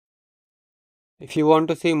If you want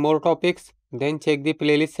to see more topics, then check the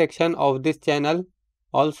playlist section of this channel.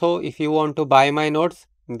 Also, if you want to buy my notes,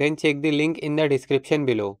 then check the link in the description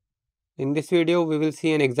below. In this video, we will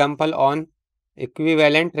see an example on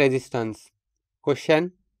equivalent resistance.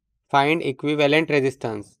 Question: find equivalent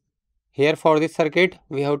resistance. Here for this circuit,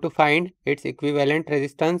 we have to find its equivalent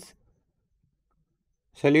resistance.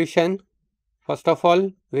 Solution: first of all,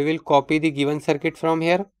 we will copy the given circuit from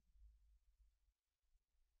here.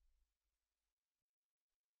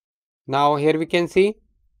 Now here we can see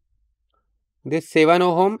this 7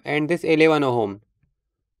 ohm and this 11 ohm.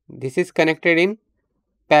 This is connected in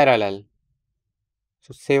parallel.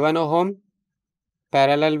 So 7 ohm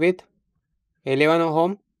parallel with 11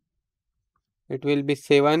 ohm. It will be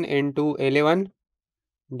 7 into 11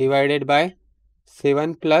 divided by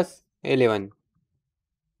 7 plus 11.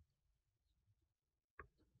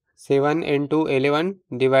 7 into 11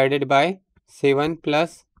 divided by 7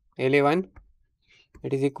 plus 11.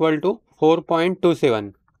 It is equal to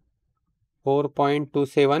 4.27.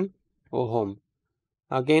 4.27 ohm.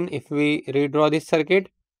 Again, if we redraw this circuit,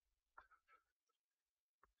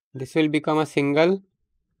 this will become a single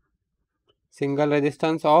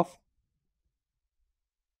resistance of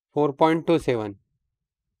 4.27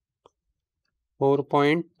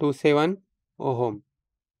 ohm.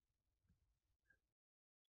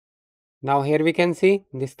 Now here we can see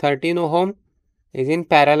this 13 ohm is in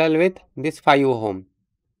parallel with this 5 ohm.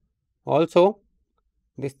 Also,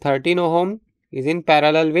 this 13 ohm is in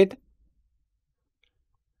parallel with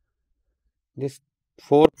this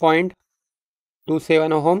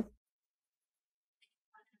 4.27 ohm.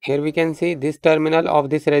 Here we can see this terminal of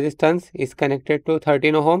this resistance is connected to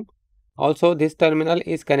 13 ohm. Also, this terminal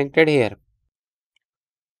is connected here.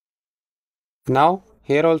 Now,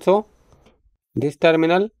 here also, this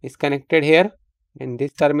terminal is connected here and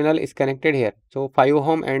this terminal is connected here. So, 5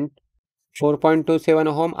 ohm and 4.27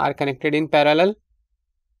 ohm are connected in parallel.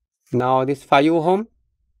 Now, this 5 ohm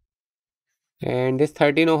and this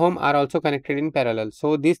 13 ohm are also connected in parallel.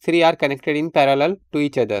 So, these three are connected in parallel to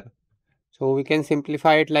each other. So, we can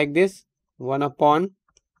simplify it like this: 1 upon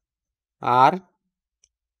R.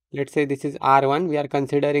 Let's say this is R1. We are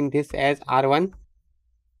considering this as R1.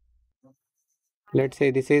 Let's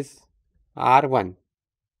say this is R1.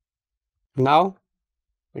 Now,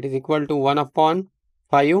 it is equal to 1 upon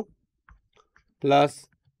 5 plus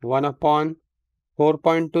 1 upon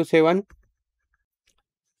 4.27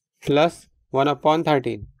 plus 1 upon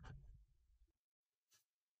 13.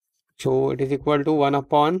 So, it is equal to 1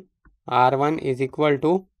 upon R1 is equal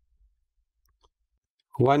to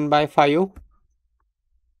 1 by 5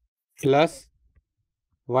 plus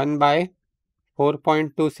 1 by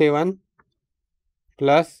 4.27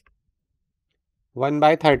 plus 1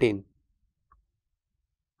 by 13.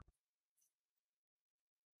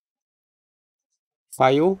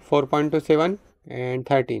 Five, 4.27 and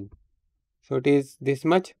 13. So, it is this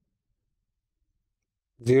much,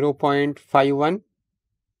 0.51.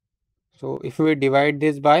 So, if we divide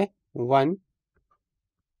this by 1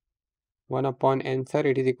 upon answer,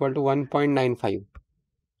 it is equal to 1.95.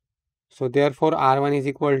 So, therefore, R1 is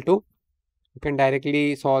equal to, we can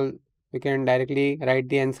directly write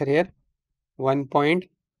the answer here,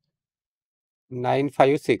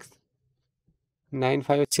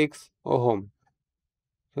 1.956 ohm.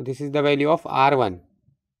 So, this is the value of R1.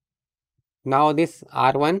 Now, this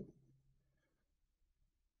R1,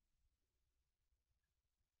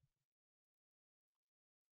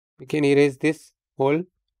 we can erase this whole.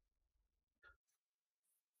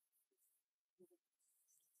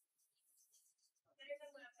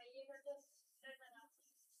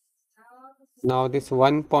 Now, this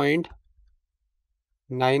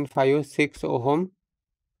 1.956 ohm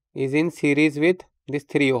is in series with this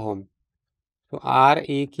 3 ohm. So,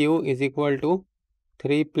 Req is equal to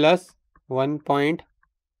 3 plus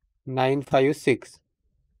 1.956.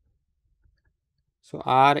 So,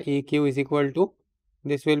 Req is equal to,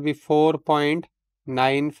 this will be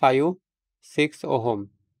 4.956 ohm.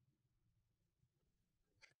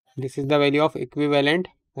 This is the value of equivalent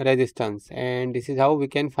resistance and this is how we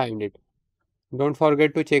can find it. Don't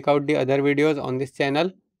forget to check out the other videos on this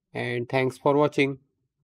channel and thanks for watching.